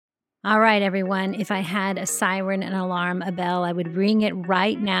All right, everyone. If I had a siren, an alarm, a bell, I would ring it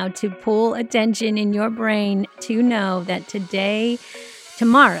right now to pull attention in your brain to know that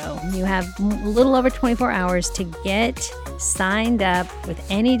tomorrow, you have a little over 24 hours to get signed up with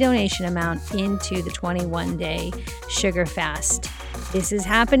any donation amount into the 21-day sugar fast. This is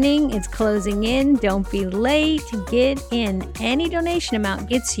happening. It's closing in. Don't be late. Get in. Any donation amount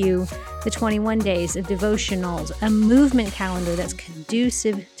gets you the 21 days of devotionals, a movement calendar that's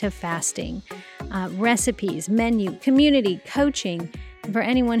conducive to fasting, recipes, menu, community, coaching. And for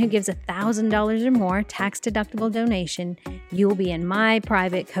anyone who gives $1,000 or more tax-deductible donation, you will be in my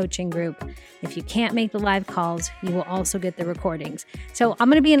private coaching group. If you can't make the live calls, you will also get the recordings. So I'm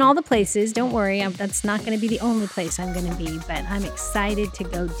going to be in all the places. Don't worry, that's not going to be the only place I'm going to be, but I'm excited to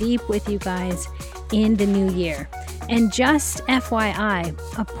go deep with you guys in the new year. And just FYI,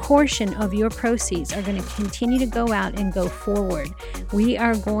 a portion of your proceeds are going to continue to go out and go forward. We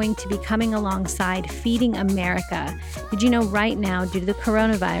are going to be coming alongside Feeding America. Did you know right now, due to the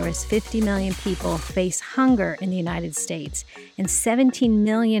coronavirus, 50 million people face hunger in the United States, and 17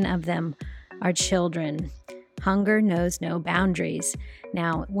 million of them are children. Hunger knows no boundaries.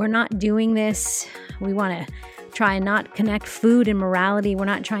 Now, we're not doing this. We want to try and not connect food and morality. We're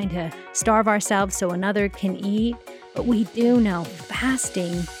not trying to starve ourselves so another can eat. But we do know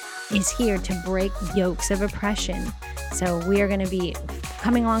fasting is here to break yokes of oppression. So we are going to be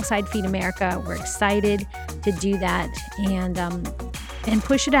coming alongside Feed America. We're excited to do that and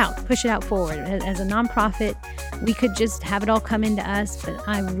push it out forward. As a nonprofit, we could just have it all come into us, but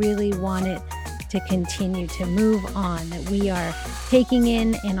I really want it to continue to move on, that we are taking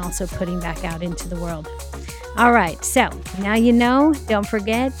in and also putting back out into the world. All right, so now you know, don't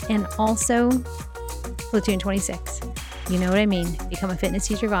forget, and also Platoon 26. You know what I mean. Become a fitness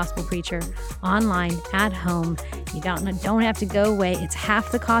teacher, gospel preacher, online, at home. You don't have to go away. It's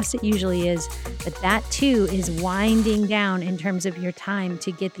half the cost it usually is, but that too is winding down in terms of your time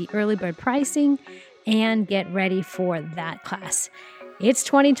to get the early bird pricing and get ready for that class. It's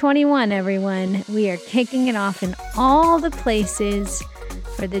 2021, everyone. We are kicking it off in all the places,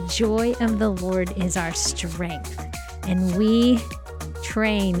 for the joy of the Lord is our strength. And we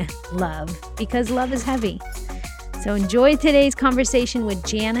train love because love is heavy. So enjoy today's conversation with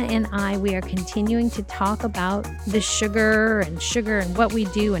Jana and I. We are continuing to talk about the sugar and what we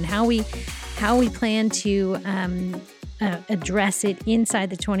do and how we plan to address it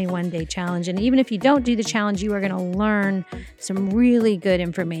inside the 21-day challenge. And even if you don't do the challenge, you are going to learn some really good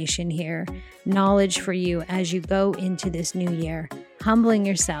information here, knowledge for you as you go into this new year, humbling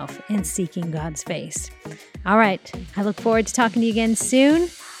yourself and seeking God's face. All right. I look forward to talking to you again soon.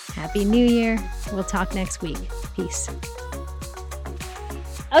 Happy New Year. We'll talk next week. Peace.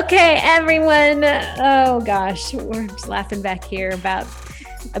 Okay, everyone. Oh gosh, we're just laughing back here about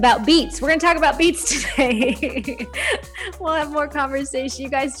beets. We're going to talk about beets today. We'll have more conversation. You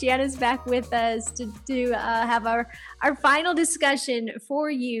guys, Jana's back with us to have our final discussion for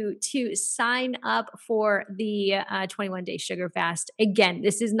you to sign up for the 21-day sugar fast. Again,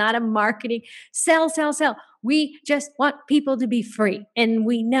 this is not a marketing sell. We just want people to be free. And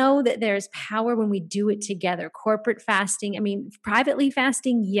we know that there's power when we do it together. Corporate fasting, privately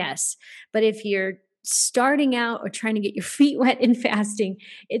fasting, yes. But if you're starting out or trying to get your feet wet in fasting,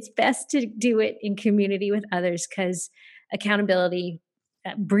 it's best to do it in community with others, because accountability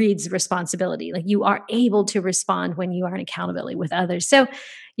breeds responsibility. Like, you are able to respond when you are in accountability with others. So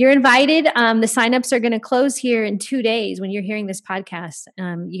you're invited. The signups are going to close here in 2 days. When you're hearing this podcast,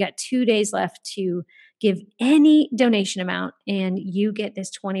 you got 2 days left to give any donation amount, and you get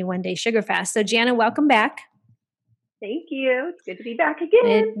this 21-day sugar fast. So Jana, welcome back. Thank you. It's good to be back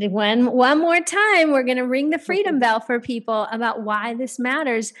again. One more time, we're going to ring the freedom bell for people about why this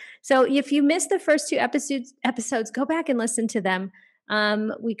matters. So if you missed the first two episodes, go back and listen to them.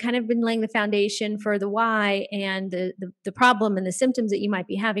 We kind of been laying the foundation for the why and the problem and the symptoms that you might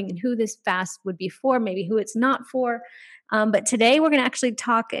be having, and who this fast would be for, maybe who it's not for. But today we're going to actually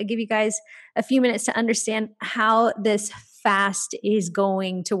give you guys a few minutes to understand how this fast is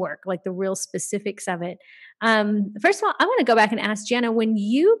going to work, like the real specifics of it. First of all, I want to go back and ask Jana, when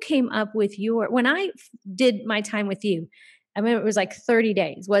you came up with when I did my time with you, it was like 30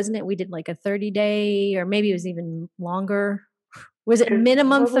 days, wasn't it? We did like a 30-day, or maybe it was even longer. Was it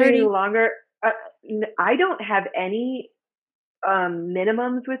minimum 30? Longer. I don't have any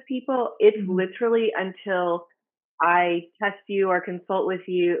minimums with people. It's literally until I test you or consult with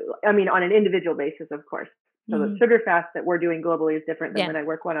you. On an individual basis, of course. So the sugar fast that we're doing globally is different than when I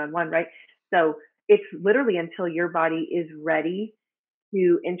work one-on-one, right? So it's literally until your body is ready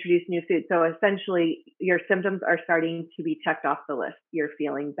to introduce new food. So essentially, your symptoms are starting to be checked off the list. You're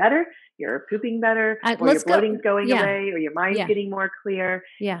feeling better, you're pooping better, or your Let's go. bloating's going Yeah. away, or your mind's Yeah. getting more clear.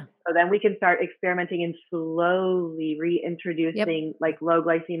 Yeah. So then we can start experimenting and slowly reintroducing like low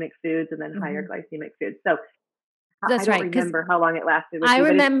glycemic foods and then higher glycemic foods. So That's I don't right. 'Cause remember how long it lasted with I you,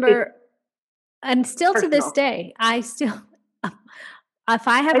 but it's remember, and still to this personal. day, I still, if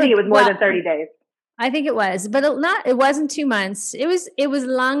I have I think a, it was more than 30 days. I think it was, but it wasn't 2 months. It was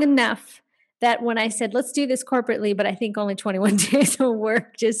long enough that when I said, let's do this corporately, but I think only 21 days will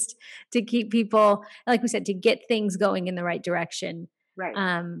work, just to keep people, like we said, to get things going in the right direction. Right.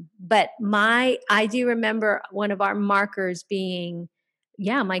 But I do remember one of our markers being,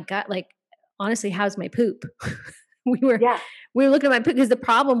 yeah, my gut, like, honestly, how's my poop? we were, Yeah. we were looking at my poop because the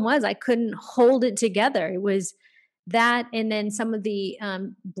problem was I couldn't hold it together. It was that, and then some of the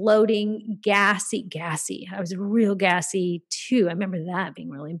bloating, gassy. I was real gassy too. I remember that being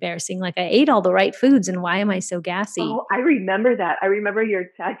really embarrassing. Like, I ate all the right foods, and why am I so gassy? Oh, I remember that. I remember your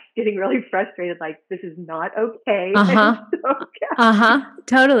text getting really frustrated. Like, this is not okay.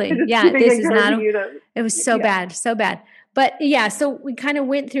 Totally. Yeah, this is not. It was so Yeah. bad, so bad. But yeah, so we kind of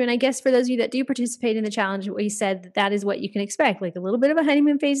went through, and I guess for those of you that do participate in the challenge, we said that is what you can expect, like a little bit of a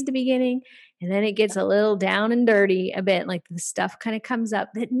honeymoon phase at the beginning, and then it gets a little down and dirty a bit, like the stuff kind of comes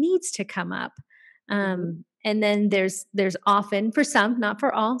up that needs to come up. And then there's often, for some, not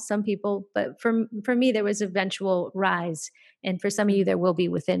for all, some people, but for me, there was eventual rise. And for some of you, there will be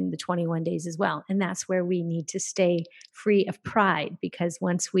within the 21 days as well. And that's where we need to stay free of pride, because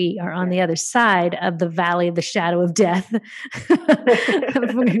once we are on the other side of the valley of the shadow of death,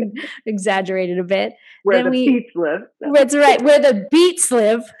 exaggerated a bit, where the beets live. That's right, where the beets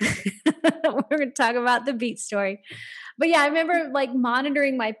live. We're going to talk about the beet story. But yeah, I remember like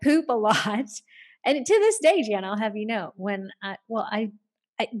monitoring my poop a lot. And to this day, Jan, I'll have you know, when I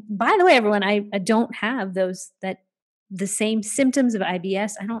by the way, everyone, I don't have the same symptoms of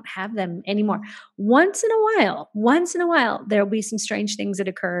IBS. I don't have them anymore. Once in a while, there'll be some strange things that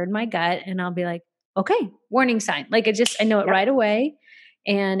occur in my gut, and I'll be like, okay, warning sign. Like, I know it right away,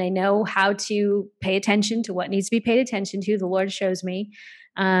 and I know how to pay attention to what needs to be paid attention to. The Lord shows me.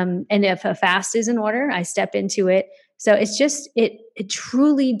 And if a fast is in order, I step into it. So it's just, it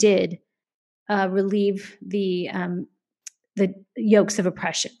truly did relieve the yokes of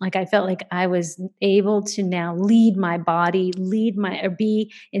oppression. Like, I felt like I was able to now lead my body, or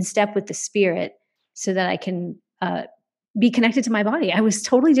be in step with the Spirit, so that I can be connected to my body. I was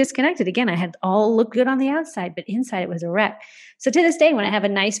totally disconnected. Again, I had all looked good on the outside, but inside it was a wreck. So to this day, when I have a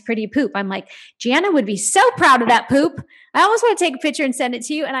nice, pretty poop, I'm like, Gianna would be so proud of that poop. I almost want to take a picture and send it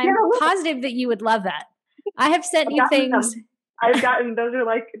to you. And I'm positive that you would love that. I have sent you things. I've gotten, those are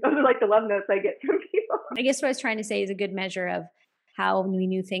like the love notes I get from people. I guess what I was trying to say is a good measure of how we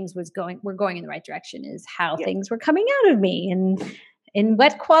knew things were going in the right direction is how things were coming out of me, and in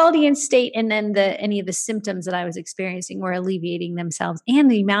what quality and state, and then any of the symptoms that I was experiencing were alleviating themselves, and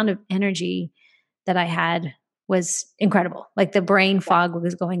the amount of energy that I had was incredible. Like, the brain fog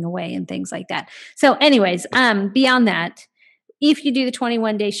was going away and things like that. So anyways, beyond that, if you do the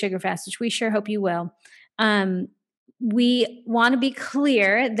 21-day sugar fast, which we sure hope you will, we want to be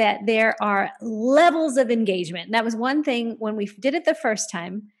clear that there are levels of engagement. And that was one thing when we did it the first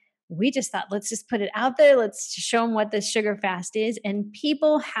time. We just thought, let's just put it out there. Let's show them what the sugar fast is. And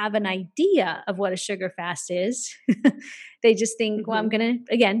people have an idea of what a sugar fast is. They just think, well, I'm going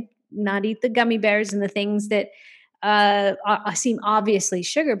to, again, not eat the gummy bears and the things that seem obviously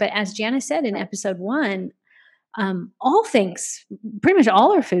sugar. But as Jana said in episode 1, all things, pretty much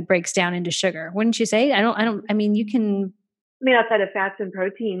all our food breaks down into sugar. Wouldn't you say? I mean, you can. I mean, outside of fats and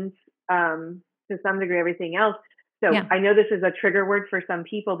proteins, to some degree, everything else. So I know this is a trigger word for some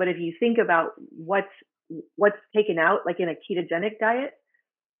people, but if you think about what's taken out, like in a ketogenic diet,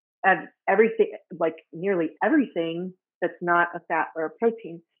 everything, like nearly everything that's not a fat or a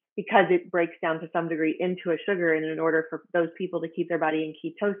protein, because it breaks down to some degree into a sugar. And in order for those people to keep their body in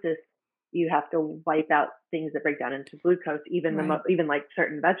ketosis, you have to wipe out things that break down into glucose, even even like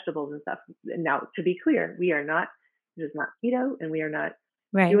certain vegetables and stuff. And now, to be clear, we are not, it is not keto, and we are not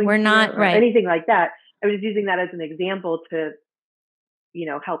doing we're not anything like that. I was just using that as an example to,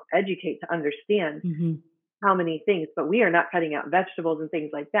 help educate, to understand how many things, but we are not cutting out vegetables and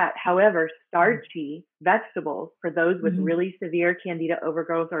things like that. However, starchy vegetables, for those with really severe candida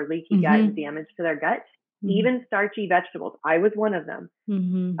overgrowth or leaky gut and damage to their gut, even starchy vegetables, I was one of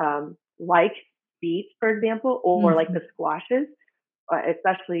them, like beets, for example, or like the squashes,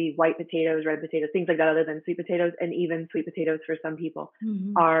 especially white potatoes, red potatoes, things like that, other than sweet potatoes, and even sweet potatoes for some people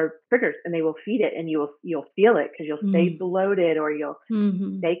Mm-hmm. are triggers, and they will feed it, and you'll feel it because you'll stay bloated, or you'll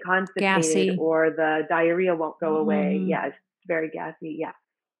stay constipated, Gassy. or the diarrhea won't go away. Mm-hmm. Yeah, it's very gassy. Yeah.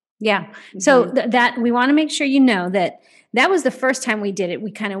 Yeah. So that we want to make sure you know that that was the first time we did it.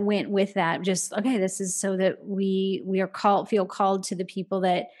 We kind of went with that. Just okay, this is so that we are feel called to the people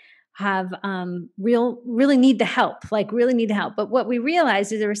that have really need the help, like really need the help. But what we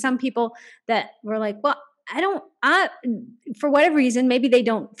realized is there were some people that were like, well, I for whatever reason, maybe they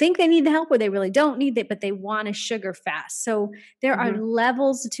don't think they need the help or they really don't need it, but they want to sugar fast. So there are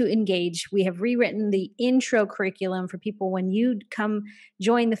levels to engage. We have rewritten the intro curriculum for people when you come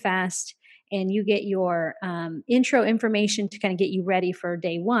join the fast and you get your intro information to kind of get you ready for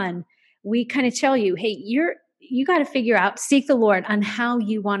day one. We kind of tell you, hey, you got to figure out, seek the Lord on how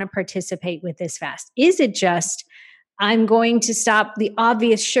you want to participate with this fast. Is it just, I'm going to stop the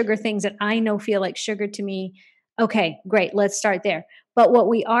obvious sugar things that I know feel like sugar to me? Okay, great. Let's start there. But what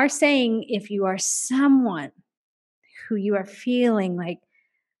we are saying, if you are someone who you are feeling like,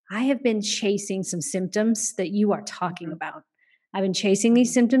 I have been chasing some symptoms that you are talking about. I've been chasing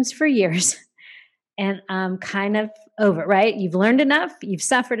these symptoms for years and I'm kind of over, right? You've learned enough, you've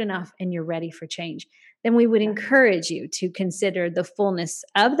suffered enough, and you're ready for change. Then we would encourage you to consider the fullness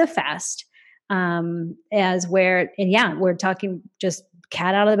of the fast as where, and yeah, we're talking just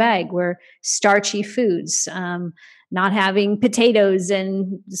cat out of the bag. We're starchy foods, not having potatoes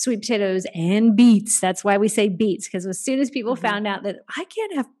and sweet potatoes and beets. That's why we say beets, because as soon as people found out that I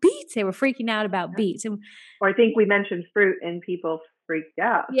can't have beets, they were freaking out about beets. And or I think we mentioned fruit and people freaked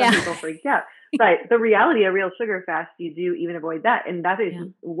out. Yeah. Some people freaked out. But the reality of real sugar fast, you do even avoid that. And that is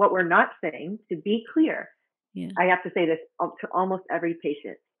what we're not saying. To be clear, I have to say this to almost every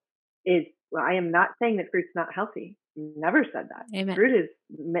patient is, well, I am not saying that fruit's not healthy. Never said that. Amen. Fruit is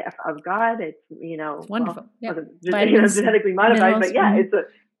of God. It's, it's wonderful. Genetically modified, but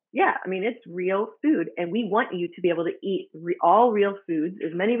I mean, it's real food, and we want you to be able to eat all real foods,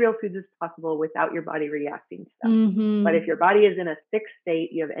 as many real foods as possible, without your body reacting to them. But if your body is in a sick state,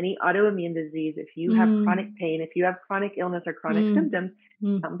 you have any autoimmune disease, if you have chronic pain, if you have chronic illness or chronic symptoms,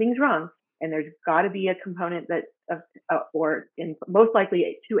 something's wrong. And there's got to be a component that, or most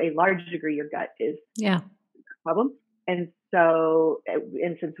likely to a large degree, your gut is a problem. And so,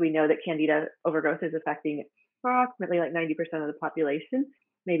 and since we know that Candida overgrowth is affecting approximately like 90% of the population,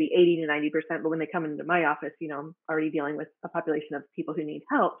 maybe 80 to 90%, but when they come into my office, I'm already dealing with a population of people who need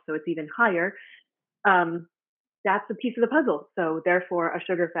help, so it's even higher. That's a piece of the puzzle. So therefore, a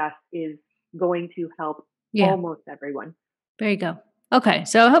sugar fast is going to help almost everyone. There you go. Okay,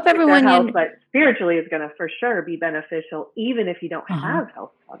 so I hope everyone... but spiritually is going to for sure be beneficial, even if you don't have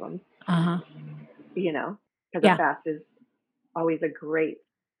health problems. Because a fast is always a great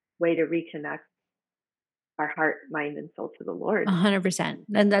way to reconnect our heart, mind, and soul to the Lord. 100%.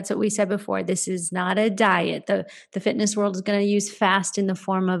 And that's what we said before. This is not a diet. The fitness world is going to use fast in the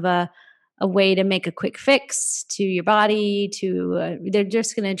form of a way to make a quick fix to your body. They're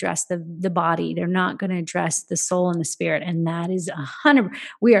just going to address the body. They're not going to address the soul and the spirit. And that is 100%.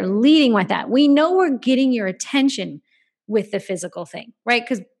 We are leading with that. We know we're getting your attention with the physical thing, right?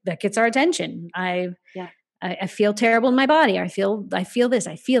 Because that gets our attention. I feel terrible in my body. I feel this.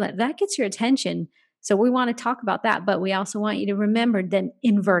 I feel that. That gets your attention. So we want to talk about that, but we also want you to remember, then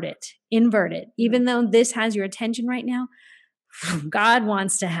invert it. Even though this has your attention right now, God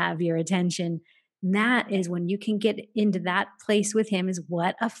wants to have your attention. And that is when you can get into that place with Him, is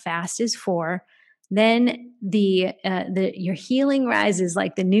what a fast is for. Then your healing rises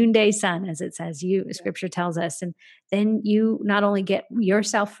like the noonday sun, as it says. Scripture tells us, and then you not only get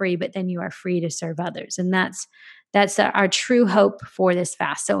yourself free, but then you are free to serve others. And that's our true hope for this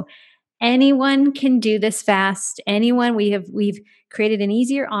fast. So anyone can do this fast. Anyone, we've created an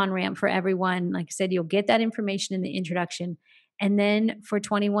easier on-ramp for everyone. Like I said, you'll get that information in the introduction. And then for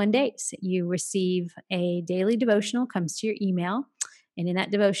 21 days, you receive a daily devotional, comes to your email. And in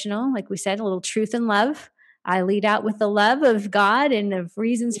that devotional, like we said, a little truth and love. I lead out with the love of God and the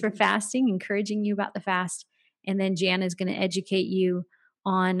reasons for fasting, encouraging you about the fast. And then Jana is going to educate you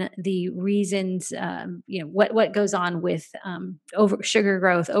on the reasons, what goes on with over sugar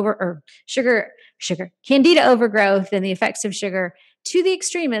growth, candida overgrowth, and the effects of sugar to the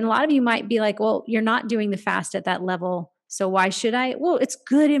extreme. And a lot of you might be like, well, you're not doing the fast at that level, so why should I? Well, it's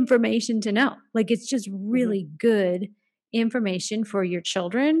good information to know. Like, it's just really good information for your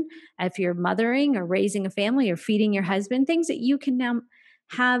children, if you're mothering or raising a family or feeding your husband, things that you can now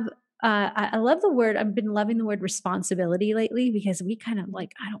have. I love the word. I've been loving the word responsibility lately, because we kind of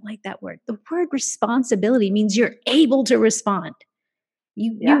I don't like that word. The word responsibility means you're able to respond.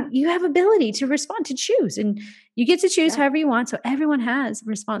 You have ability to respond, to choose, and you get to choose however you want. So everyone has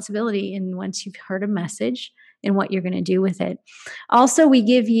responsibility. And once you've heard a message and what you're going to do with it. Also, we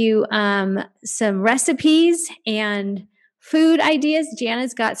give you some recipes and food ideas.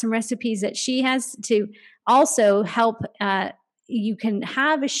 Jana's got some recipes that she has to also help. You can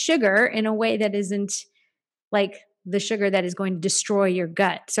have a sugar in a way that isn't like the sugar that is going to destroy your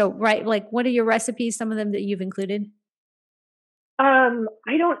gut. So, right, like what are your recipes? Some of them that you've included?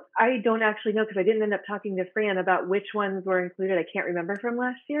 I don't actually know because I didn't end up talking to Fran about which ones were included. I can't remember from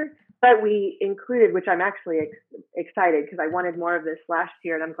last year, but we included, which I'm actually excited because I wanted more of this last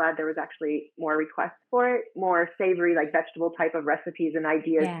year, and I'm glad there was actually more requests for it, more savory, like vegetable type of recipes and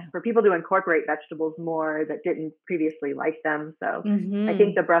ideas for people to incorporate vegetables more that didn't previously like them. So I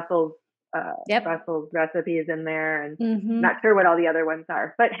think the Brussels Brussels recipe is in there, and not sure what all the other ones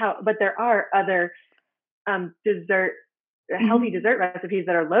are, but there are other healthy dessert recipes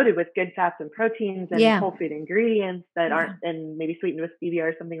that are loaded with good fats and proteins and whole food ingredients that aren't, and maybe sweetened with stevia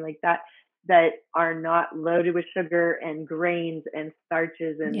or something like that, that are not loaded with sugar and grains and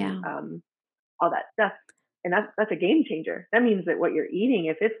starches and all that stuff. And that's a game changer. That means that what you're eating,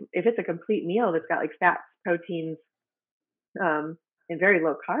 if it's a complete meal that's got like fats, proteins, and very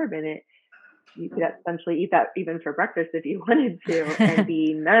low carb in it, you could essentially eat that even for breakfast if you wanted to and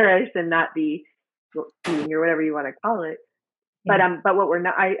be nourished and not be eating or whatever you want to call it. But what we're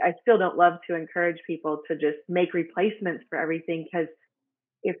not, I still don't love to encourage people to just make replacements for everything, because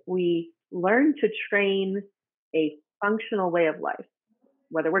if we learn to train a functional way of life,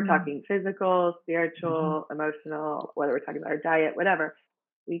 whether we're talking physical, spiritual, emotional, whether we're talking about our diet, whatever,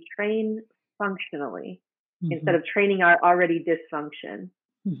 we train functionally instead of training our already dysfunction.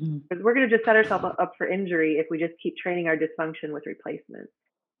 Because we're going to just set ourselves up for injury if we just keep training our dysfunction with replacements.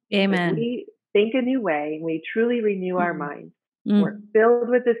 Amen. If we think a new way, we truly renew our minds. We're filled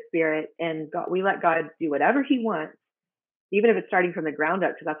with the Spirit, and we let God do whatever He wants, even if it's starting from the ground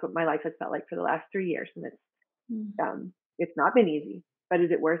up, because that's what my life has felt like for the last 3 years. And it's not been easy, but is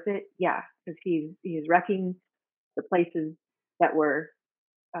it worth it? Yeah, because He's wrecking the places that were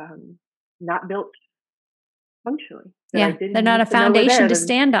not built functionally. They're not a foundation to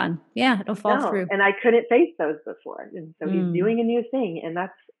stand on. Yeah, it'll fall through. And I couldn't face those before, and so He's doing a new thing, and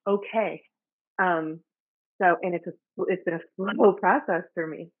that's okay. So, and it's been a slow process for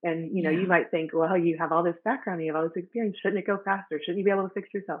me. And, you might think, well, you have all this background, you have all this experience. Shouldn't it go faster? Shouldn't you be able to fix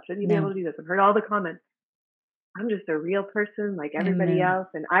yourself? Shouldn't you be able to do this? I've heard all the comments. I'm just a real person like everybody else.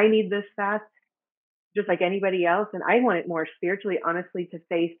 And I need this fast, just like anybody else. And I want it more spiritually, honestly, to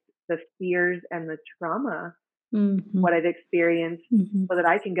face the fears and the trauma, what I've experienced, so that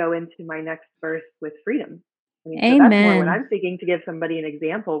I can go into my next birth with freedom. I mean, so that's more what I'm seeking, to give somebody an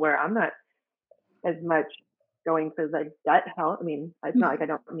example where I'm not as much going for the gut health. I mean, it's not like I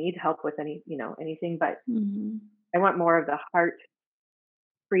don't need help with anything, but I want more of the heart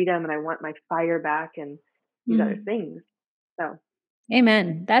freedom, and I want my fire back and these other things. So,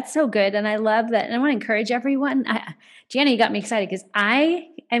 amen. That's so good. And I love that. And I want to encourage everyone. Jana, you got me excited because I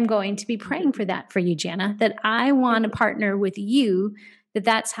am going to be praying for that for you, Jana, that I want to partner with you,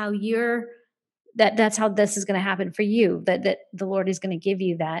 that's how that's how this is going to happen for you, that the Lord is going to give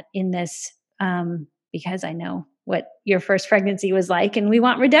you that in this, because I know what your first pregnancy was like, and we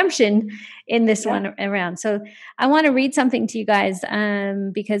want redemption in this one around. So I want to read something to you guys,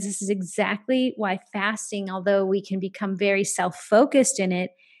 because this is exactly why fasting, although we can become very self-focused in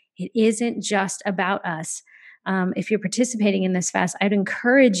it, it isn't just about us. If you're participating in this fast, I'd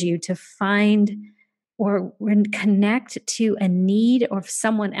encourage you to find or connect to a need of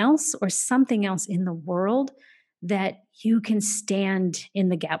someone else or something else in the world that you can stand in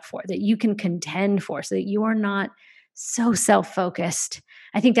the gap for, that you can contend for, so that you are not so self-focused.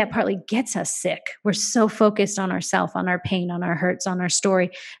 I think that partly gets us sick. We're so focused on ourselves, on our pain, on our hurts, on our story,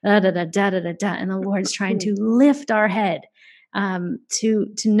 and the Lord's trying to lift our head,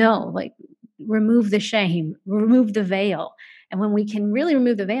 to know, like, remove the shame, remove the veil. And when we can really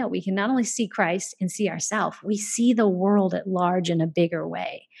remove the veil, we can not only see Christ and see ourselves, we see the world at large in a bigger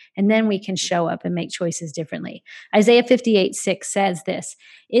way. And then we can show up and make choices differently. Isaiah 58:6 says this,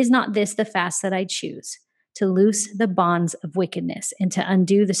 "Is not this the fast that I choose? To loose the bonds of wickedness and to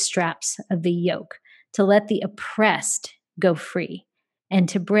undo the straps of the yoke, to let the oppressed go free and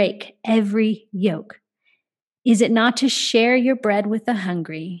to break every yoke. Is it not to share your bread with the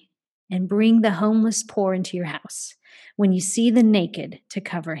hungry and bring the homeless poor into your house? When you see the naked, to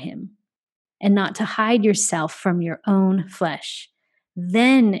cover him, and not to hide yourself from your own flesh.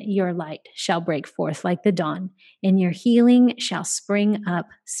 Then your light shall break forth like the dawn, and your healing shall spring up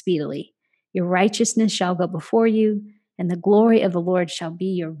speedily. Your righteousness shall go before you, and the glory of the Lord shall be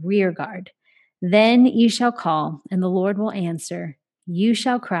your rear guard. Then you shall call, and the Lord will answer. You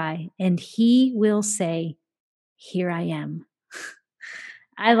shall cry, and he will say, Here I am.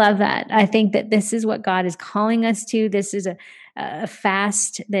 I love that. I think that this is what God is calling us to. This is a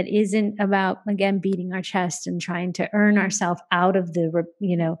fast that isn't about, again, beating our chest and trying to earn ourselves out of the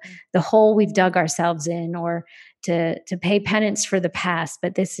hole we've dug ourselves in, or to pay penance for the past.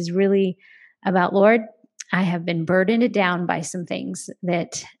 But this is really about, Lord, I have been burdened down by some things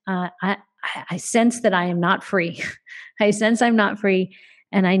that I sense that I am not free. I sense I'm not free,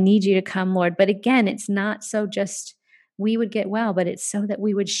 and I need you to come, Lord. But again, it's not so just we would get well, but it's so that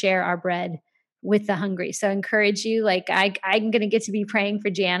we would share our bread with the hungry. So I encourage you, like I'm going to get to be praying for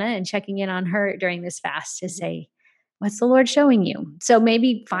Jana and checking in on her during this fast to say, what's the Lord showing you? So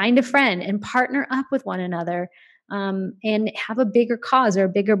maybe find a friend and partner up with one another, and have a bigger cause or a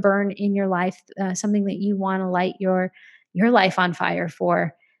bigger burn in your life, something that you want to light your life on fire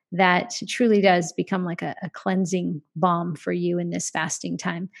for, that truly does become like a cleansing balm for you in this fasting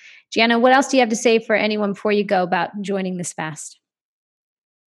time. Jana, what else do you have to say for anyone before you go about joining this fast?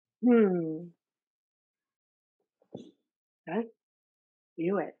 Hmm. Just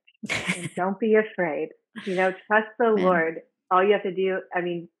do it. And don't be afraid. Trust the Amen. Lord. All you have to do,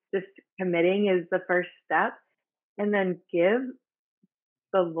 just committing is the first step. And then give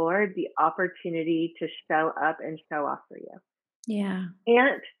the Lord the opportunity to show up and show off for you. Yeah.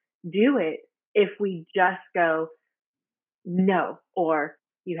 Can't do it if we just go, no, or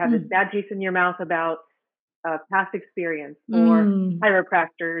you have this bad taste in your mouth about past experience, or Mm.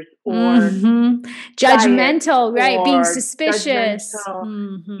 chiropractors, or Mhm. diet, Judgmental, right? Being or suspicious. judgmental,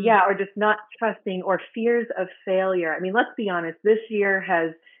 Mhm. yeah, or just not trusting, or fears of failure. Let's be honest, this year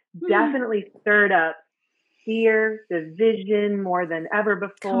has Mm. definitely stirred up fear, division more than ever Come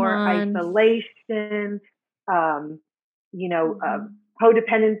before, on. isolation, um, you know, uh, Mhm.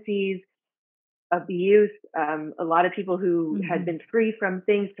 codependencies, abuse. A lot of people who had Mhm. been free from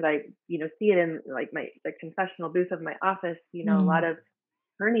things, that I, see it in like the confessional booth of my office. A lot Mm. of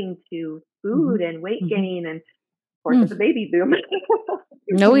turning to food Mhm. and weight Mhm. gain, and of course Mm. the baby boom,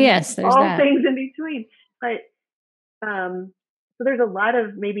 Oh, yes, there's all that. things in between. But so there's a lot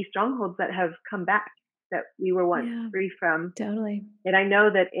of maybe strongholds that have come back that we were once Yeah, free from. totally. And I know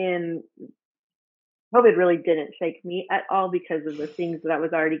that in COVID really didn't shake me at all because of the things that I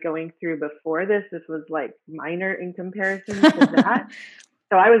was already going through before this. This was like minor in comparison to that.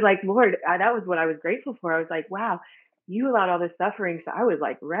 So I was like, Lord, that was what I was grateful for. I was like, wow, you allowed all this suffering. So I was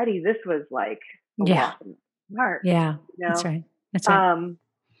like ready. This was like a Yeah. walk in the park, Yeah. you That's know? right. That's right. Um,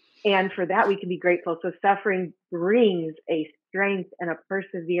 and for that, we can be grateful. So suffering brings a strength and a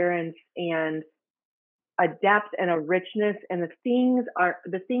perseverance and a depth and a richness, and the things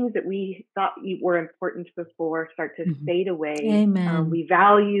that we thought were important before start to Mhm. fade away. Amen. We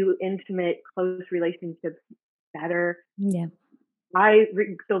value intimate, close relationships better. Yeah.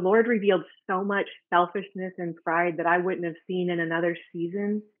 The Lord revealed so much selfishness and pride that I wouldn't have seen in another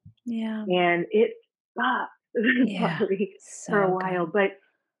season, Yeah. and it sucked. Yeah. Sorry, for a So while, good. but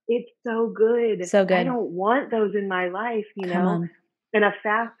it's so good. So I good. don't want those in my life, Come on. and a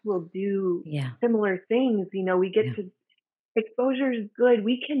fast will do Yeah. similar things. We get Yeah. to exposure is good.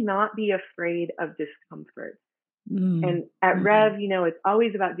 We cannot be afraid of discomfort. Mm. And at Mm. Rev, it's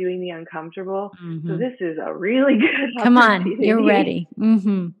always about doing the uncomfortable. So Mhm. this is a really good Come on. You're opportunity. ready.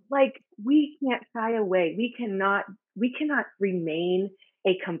 Mhm. Like, we can't shy away. We cannot remain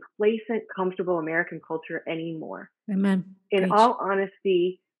a complacent, comfortable American culture anymore. Amen. In Preach. all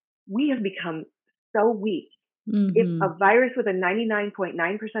honesty, we have become so weak. If a Mhm. virus with a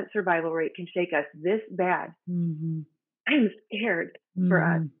 99.9% survival rate can shake us this bad, Mhm. I'm scared for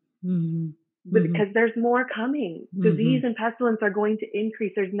us. Mhm. Mhm. But Mhm. because there's more coming. Disease Mhm. and pestilence are going to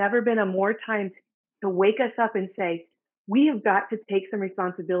increase. There's never been a more time to wake us up and say, we have got to take some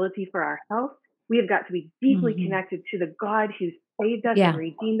responsibility for our health. We have got to be deeply Mhm. connected to the God who saved us and Yeah.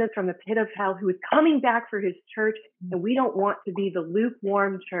 redeemed us from the pit of hell, who is coming back for his church. And we don't want to be the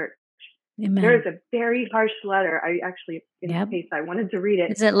lukewarm church. There is Amen. a very harsh letter. I actually, in Yep. case I wanted to read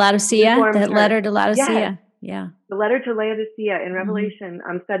it, Is it Laodicea? lukewarm That church. letter to Yes, Laodicea. Yeah. the letter to Laodicea in Mhm. Revelation.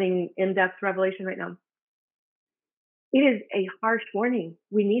 I'm studying in-depth Revelation right now. It is a harsh warning.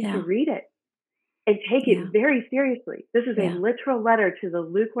 We need to Yeah. read it and take Yeah. it very seriously. This is a Yeah. literal letter to the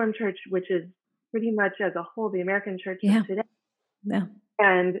lukewarm church, which is pretty much as a whole the American church of Yeah. today. Yeah.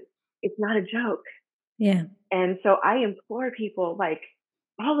 And it's not a joke. Yeah. And so I implore people, like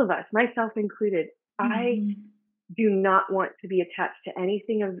all of us, myself included, I Mhm. do not want to be attached to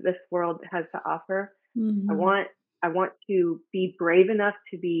anything of this world has to offer. I Mhm. want I want to be brave enough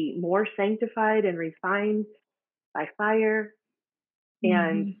to be more sanctified and refined by fire.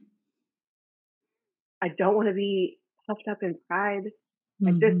 And I don't want to be puffed up in pride.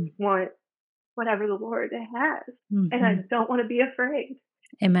 I just want whatever the Lord has. And I don't want to be afraid.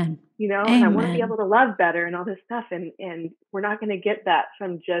 Amen. And Amen. I want to be able to love better and all this stuff. And we're not going to get that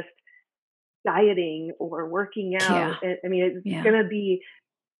from just dieting or working out. Yeah. I mean, it's going to be,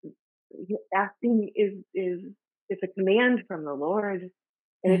 asking is it's a command from the Lord,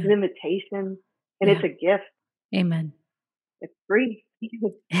 and it's an invitation, and it's a gift. Amen. It's free.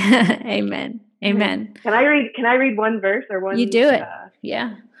 Amen. Amen. Can I read one verse or one? You do it.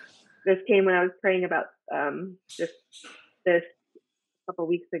 Yeah. This came when I was praying about this a couple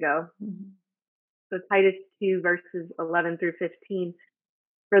weeks ago. So Titus 2 verses 11 through 15.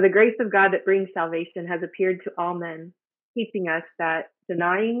 For the grace of God that brings salvation has appeared to all men, teaching us that,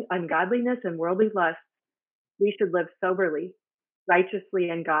 denying ungodliness and worldly lust, we should live soberly, righteously,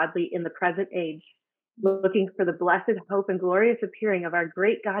 and godly in the present age, looking for the blessed hope and glorious appearing of our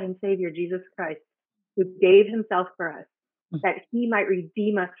great God and Savior, Jesus Christ, who gave himself for us, that he might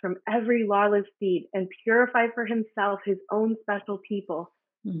redeem us from every lawless deed and purify for himself his own special people,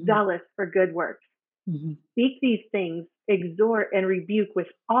 zealous for good works. Speak these things, exhort and rebuke with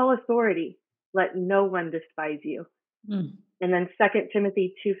all authority. Let no one despise you. And then 2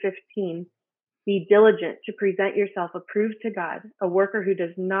 Timothy 2:15, be diligent to present yourself approved to God, a worker who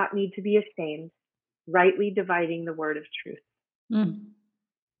does not need to be ashamed, rightly dividing the word of truth.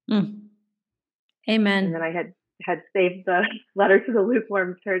 Amen. And then I had saved the letter to the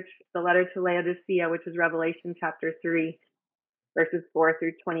lukewarm church, the letter to Laodicea, which is Revelation chapter 3, verses 4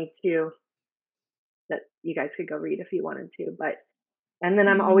 through 22, that you guys could go read if you wanted to. And then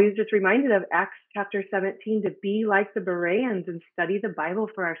I'm always just reminded of Acts chapter 17, to be like the Bereans and study the Bible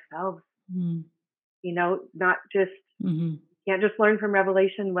for ourselves. Not just, can't just learn from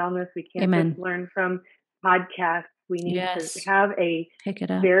Revelation Wellness. We can't just learn from podcasts. We need to have a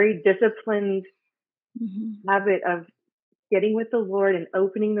very disciplined habit of getting with the Lord and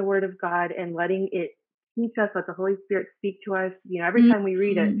opening the Word of God and letting it teach us, let the Holy Spirit speak to us. Every time we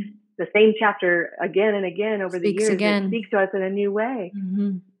read it, the same chapter again and again over the years, it speaks to us in a new way.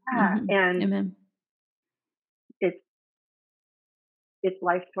 And Amen. It's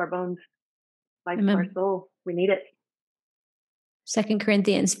life to our bones, life to our soul. We need it. 2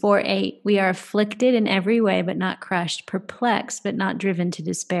 Corinthians 4:8, we are afflicted in every way, but not crushed, perplexed, but not driven to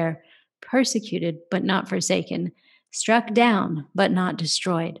despair, persecuted, but not forsaken, struck down, but not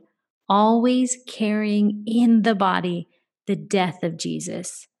destroyed, always carrying in the body the death of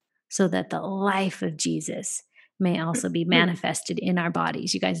Jesus, so that the life of Jesus may also be manifested in our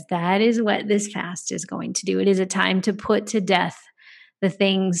bodies. You guys, that is what this fast is going to do. It is a time to put to death the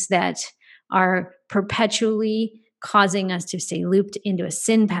things that are perpetually causing us to stay looped into a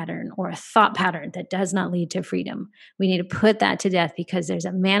sin pattern or a thought pattern that does not lead to freedom. We need to put that to death, because there's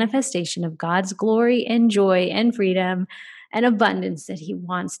a manifestation of God's glory and joy and freedom and abundance that he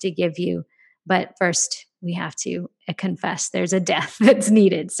wants to give you. But first, we have to confess there's a death that's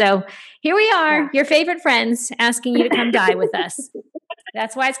needed. So here we are, your favorite friends, asking you to come die with us.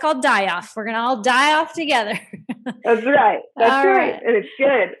 That's why it's called Die Off. We're going to all die off together. That's right. That's right. And it's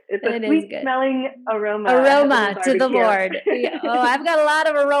good. It's a sweet-smelling aroma to the Lord. I've got a lot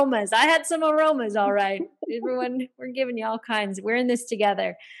of aromas. I had some aromas, all right. Everyone, we're giving you all kinds. We're in this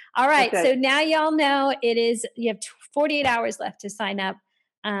together. All right. So now y'all know you have 48 hours left to sign up.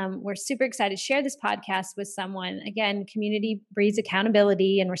 We're super excited to share this podcast with someone. Again, community breeds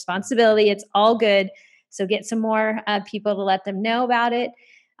accountability and responsibility. It's all good. So get some more people to let them know about it.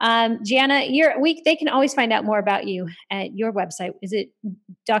 Jana, they can always find out more about you at your website. Is it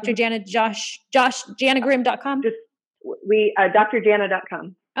Dr. Jana, JanaGrimm.com?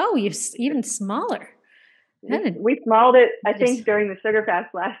 drjana.com. Oh, you're even smaller. We smalled it, I think, during the sugar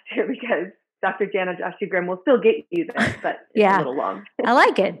fast last year, because Dr. Jana Joshua Grimm will still get you there, but it's a little long. I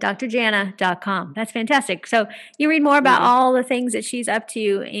like it. drjana.com. That's fantastic. So you read more about all the things that she's up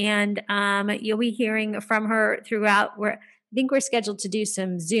to, and you'll be hearing from her throughout. I think we're scheduled to do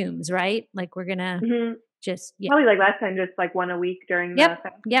some Zooms, right? Like we're going to probably like last time, just like one a week during the fast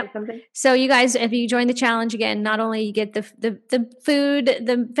or something. So you guys, if you join the challenge again, not only you get the food,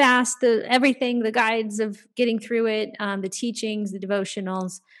 the fast, the everything, the guides of getting through it, the teachings, the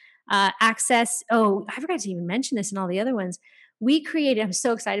devotionals, access. Oh, I forgot to even mention this and all the other ones. I'm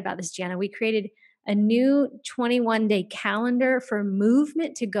so excited about this, Jana. We created a new 21-day calendar for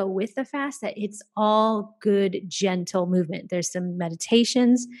movement to go with the fast, that it's all good, gentle movement. There's some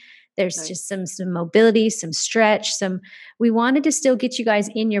meditations. There's Nice. just some mobility, some stretch, we wanted to still get you guys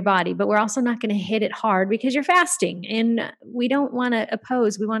in your body, but we're also not going to hit it hard because you're fasting and we don't want to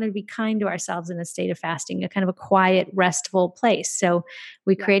oppose. We want to be kind to ourselves in a state of fasting, a kind of a quiet, restful place. So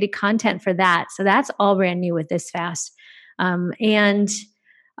we created content for that. So that's all brand new with this fast. And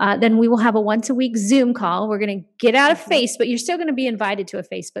then we will have a once a week Zoom call. We're going to get out of Facebook. You're still going to be invited to a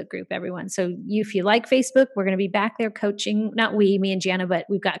Facebook group, everyone. So if you like Facebook, we're going to be back there coaching, not me and Jana, but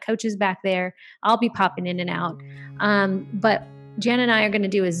we've got coaches back there. I'll be popping in and out. But Jana and I are going to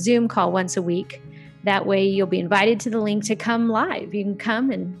do a Zoom call once a week. That way you'll be invited to the link to come live. You can come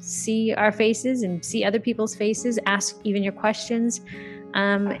and see our faces and see other people's faces, ask even your questions.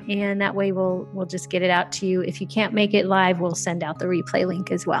 And that way we'll just get it out to you. If you can't make it live, we'll send out the replay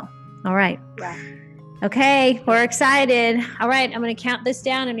link as well. All right. Yeah. Okay. We're excited. All right. I'm going to count this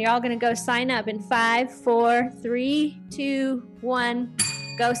down and you're all going to go sign up in 5, 4, 3, 2, 1.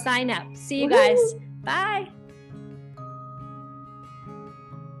 Go sign up. See you guys. Bye.